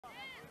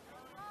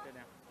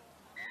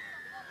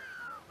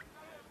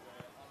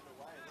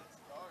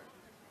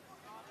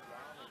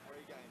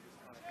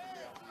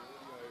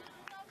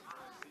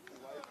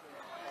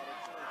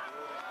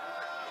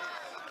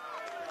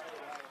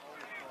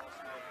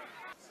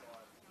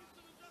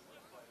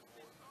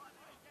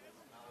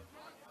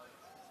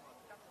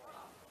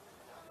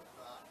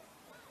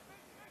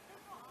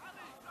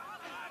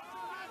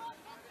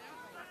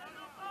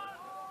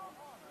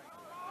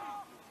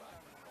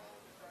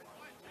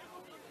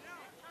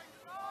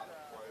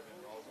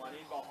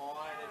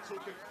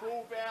took a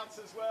cruel bounce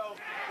as well.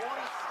 What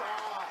a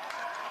start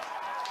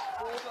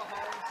for the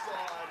home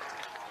side.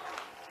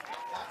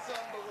 That's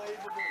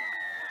unbelievable.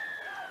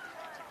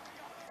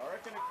 I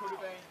reckon it could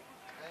have been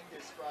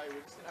Angus Gray.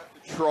 We're just going to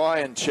have to try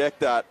and check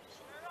that.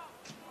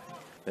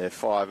 They're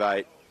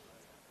 5'8",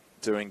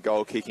 doing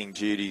goal-kicking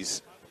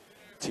duties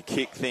to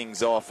kick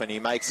things off, and he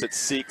makes it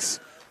 6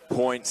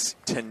 points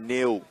to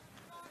 0.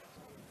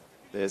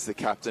 There's the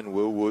captain,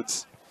 Will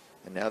Woods,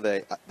 and now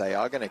they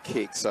are going to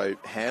kick. So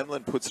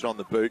Hamlin puts it on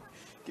the boot,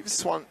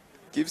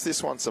 gives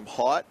this one some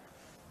height,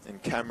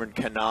 and Cameron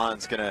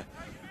Kanan's going to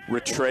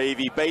retrieve.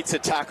 He beats a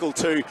tackle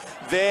too.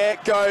 There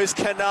goes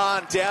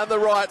Kanan down the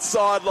right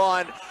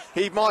sideline.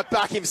 He might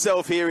back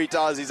himself here. He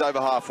does. He's over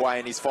halfway,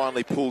 and he's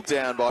finally pulled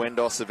down by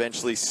Wendos.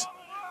 Eventually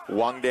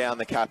swung down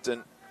the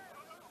captain.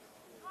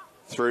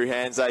 Through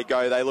hands they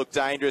go. They look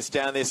dangerous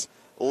down this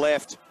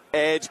left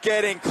edge.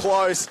 Getting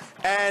close,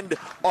 and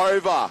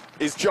over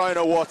is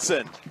Jonah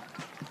Watson.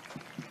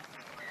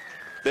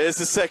 There's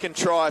the second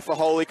try for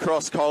Holy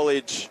Cross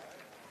College.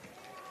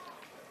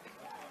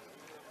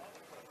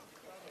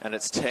 And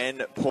it's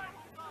 10 points.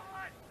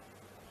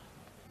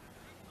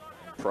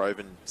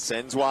 Proven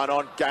sends one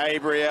on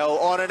Gabriel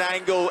on an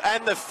angle,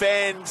 and the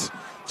fend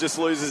just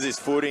loses his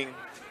footing.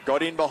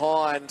 Got in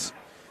behind.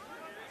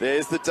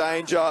 There's the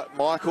danger,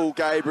 Michael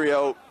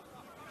Gabriel.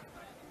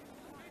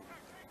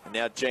 And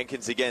now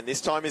Jenkins again. This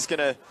time he's going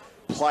to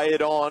play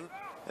it on,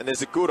 and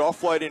there's a good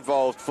offload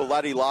involved for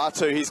Laddie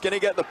Latu. He's going to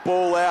get the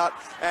ball out,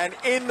 and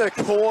in the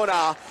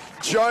corner,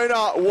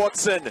 Jonah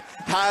Watson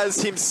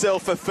has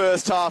himself a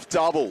first half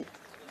double.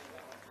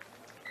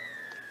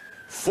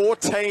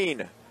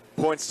 14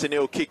 points to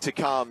 0, kick to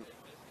come.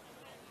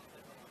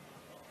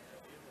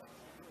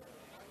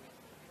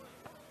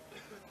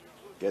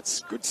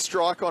 Gets good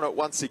strike on it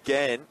once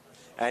again,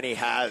 and he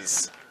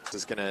has.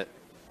 Just going to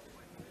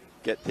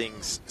get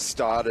things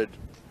started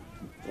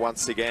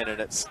once again,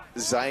 and it's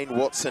Zane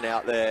Watson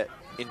out there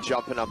in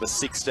jumper number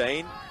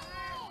 16.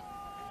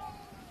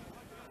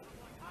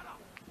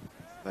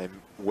 They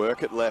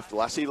work it left,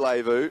 Lassie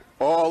Levu.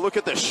 Oh, look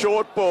at the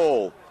short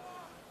ball.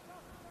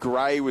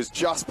 Gray was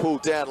just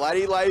pulled down.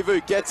 Laddie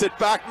Levu gets it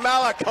back.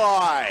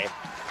 Malachi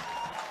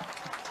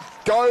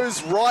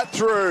goes right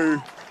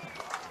through.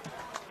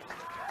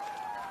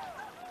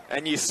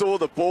 And you saw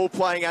the ball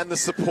playing and the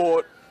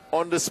support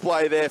on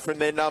display there from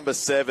their number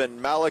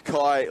 7,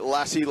 Malachi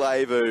Lassie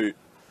Levu.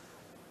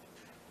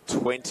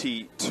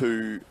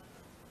 22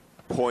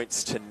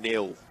 points to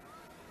 0.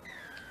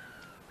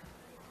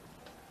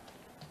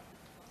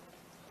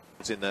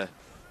 It's in the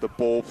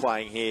ball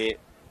playing here.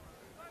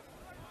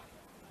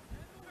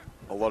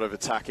 A lot of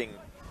attacking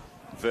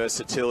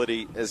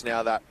versatility as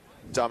now that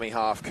dummy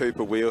half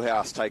Cooper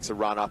Wheelhouse takes a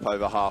run up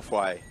over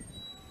halfway.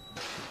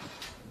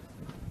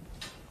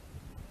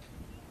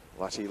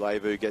 Lassie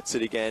Levu gets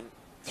it again.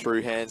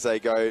 Through hands they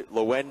go.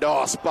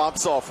 Lewendos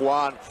bumps off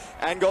one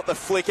and got the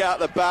flick out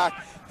the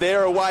back.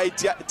 They're away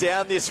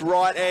down this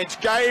right edge.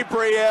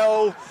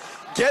 Gabriel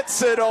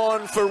gets it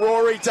on for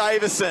Rory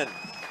Davison.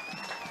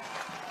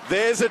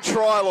 There's a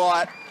try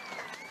light.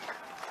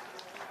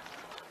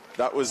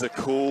 That was a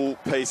cool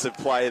piece of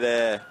play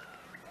there.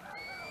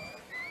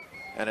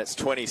 And it's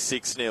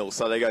 26-0,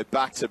 so they go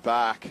back to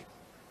back.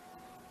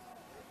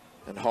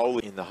 And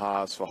Holy in the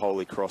halves for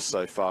Holy Cross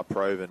so far,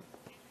 Proven.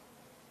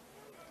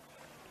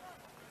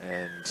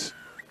 And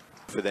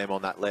for them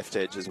on that left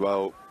edge as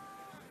well.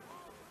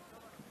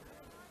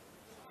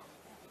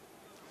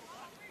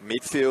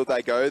 Midfield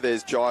they go,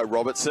 there's Jai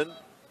Robertson.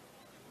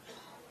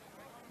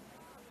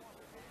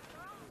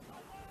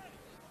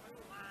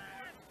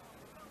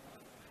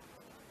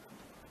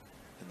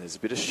 And there's a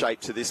bit of shape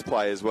to this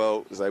play as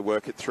well as they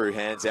work it through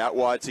hands. Out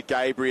wide to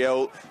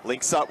Gabriel,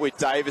 links up with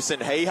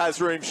Davison. He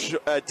has room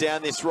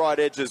down this right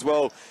edge as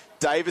well.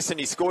 Davison,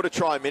 he scored a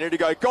try a minute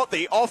ago, got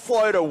the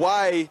offload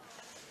away.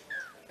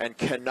 And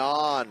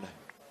Kanan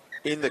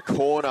in the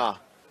corner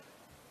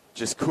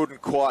just couldn't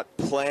quite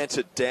plant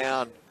it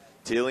down,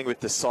 dealing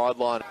with the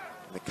sideline.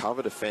 And the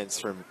cover defence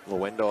from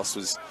Lewendos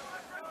was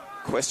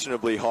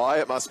questionably high,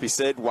 it must be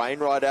said.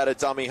 Wainwright out of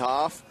dummy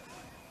half.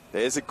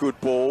 There's a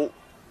good ball.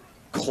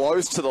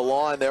 Close to the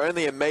line. They're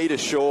only a metre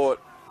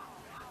short.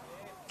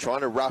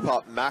 Trying to wrap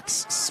up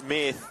Max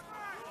Smith.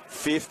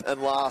 5th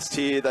and last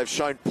here. They've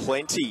shown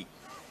plenty.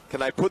 Can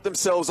they put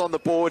themselves on the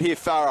board here,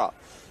 Farah?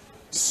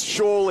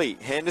 Surely.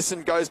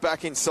 Henderson goes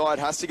back inside.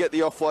 Has to get the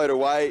offload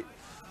away.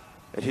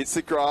 It hits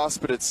the grass,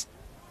 but it's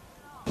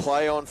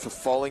play on for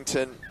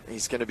Follington.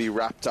 He's going to be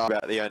wrapped up.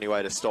 About the only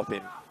way to stop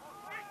him.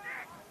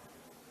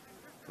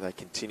 They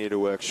continue to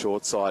work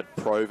short side.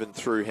 Proven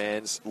through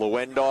hands.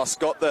 Lewendos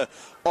got the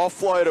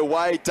offload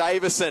away.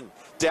 Davison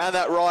down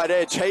that right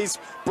edge. He's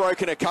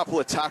broken a couple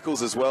of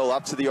tackles as well,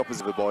 up to the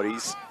opposite of the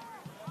bodies.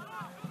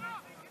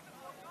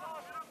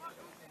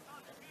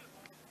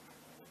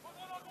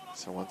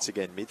 So once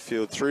again,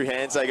 midfield through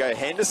hands they go.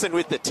 Henderson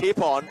with the tip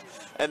on,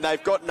 and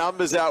they've got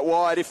numbers out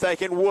wide. If they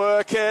can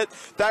work it,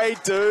 they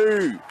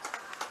do.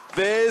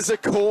 There's a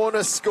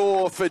corner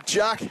score for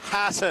Jack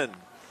Hatton,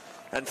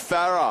 and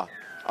Farah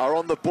are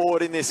on the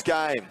board in this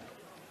game.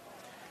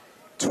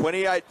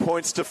 28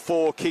 points to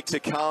 4, kick to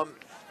come.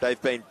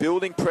 They've been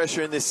building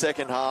pressure in this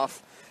second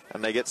half,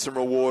 and they get some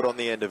reward on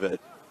the end of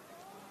it.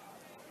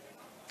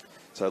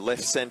 So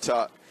left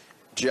centre,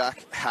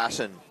 Jack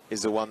Hatton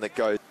is the one that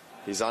goes.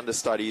 His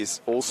understudy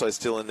is also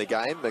still in the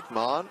game,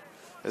 McMahon,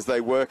 as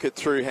they work it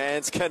through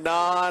hands.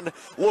 Kanan,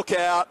 look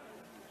out.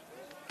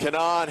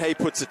 Kanan, he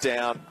puts it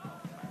down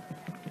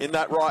in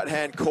that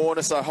right-hand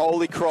corner. So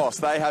Holy Cross,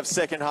 they have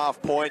second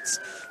half points.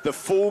 The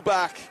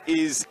fullback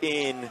is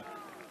in.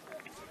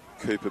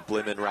 Cooper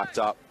Blimmen wrapped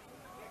up.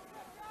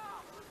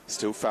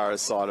 Still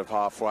Farah's side of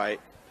halfway.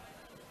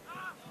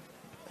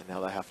 And now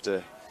they have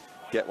to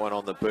get one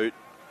on the boot.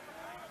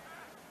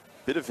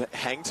 Bit of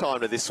hang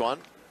time to this one.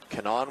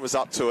 Kanan was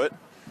up to it.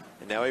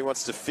 And now he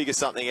wants to figure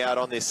something out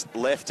on this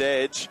left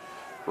edge.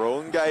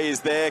 Raunge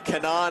is there.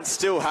 Kanan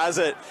still has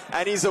it.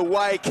 And he's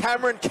away.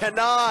 Cameron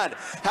Kanan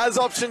has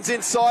options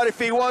inside if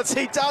he wants.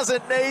 He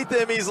doesn't need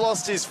them. He's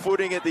lost his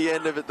footing at the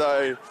end of it,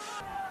 though.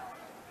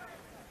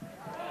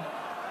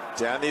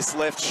 Down this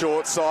left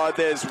short side,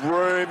 there's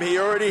room. He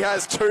already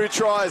has 2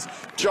 tries.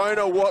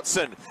 Jonah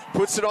Watson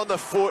puts it on the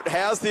foot.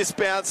 How's this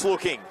bounce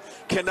looking?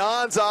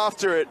 Kanan's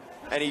after it,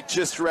 and he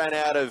just ran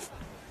out of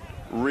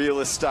real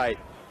estate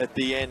at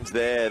the end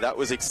there. That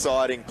was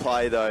exciting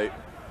play, though.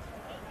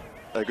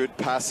 A good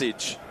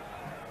passage.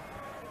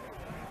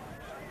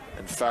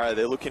 And Farah,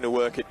 they're looking to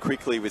work it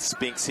quickly with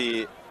Spinks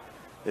here.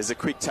 There's a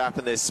quick tap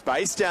and there's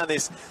space down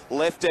this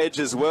left edge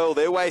as well.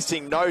 They're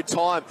wasting no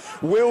time.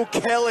 Will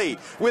Kelly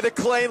with a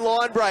clean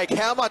line break.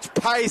 How much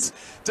pace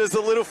does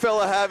the little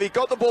fella have? He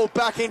got the ball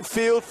back in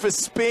field for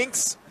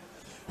Spinks,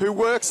 who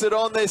works it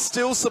on. There's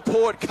still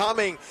support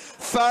coming.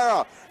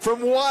 Farah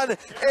from one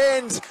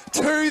end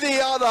to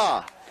the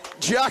other.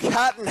 Jack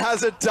Hatton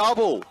has a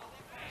double.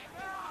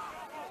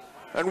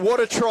 And what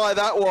a try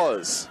that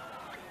was.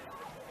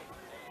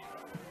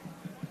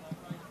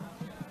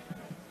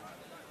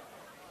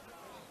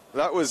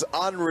 That was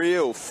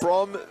unreal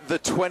from the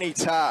 20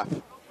 tap.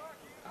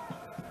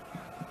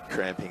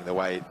 Cramping the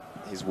way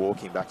he's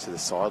walking back to the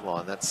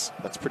sideline. That's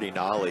pretty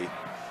gnarly.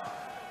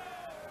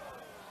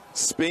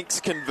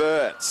 Spinks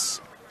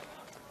converts.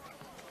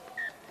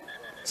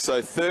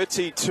 So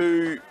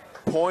 32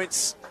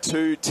 points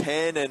to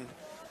 10, and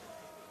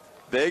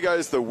there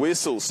goes the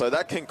whistle. So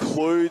that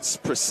concludes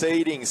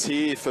proceedings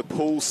here for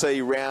Pool C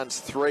Round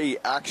 3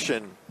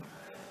 action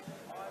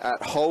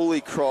at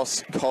Holy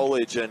Cross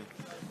College, and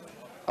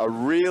a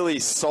really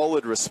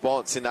solid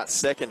response in that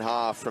second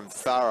half from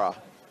Farah.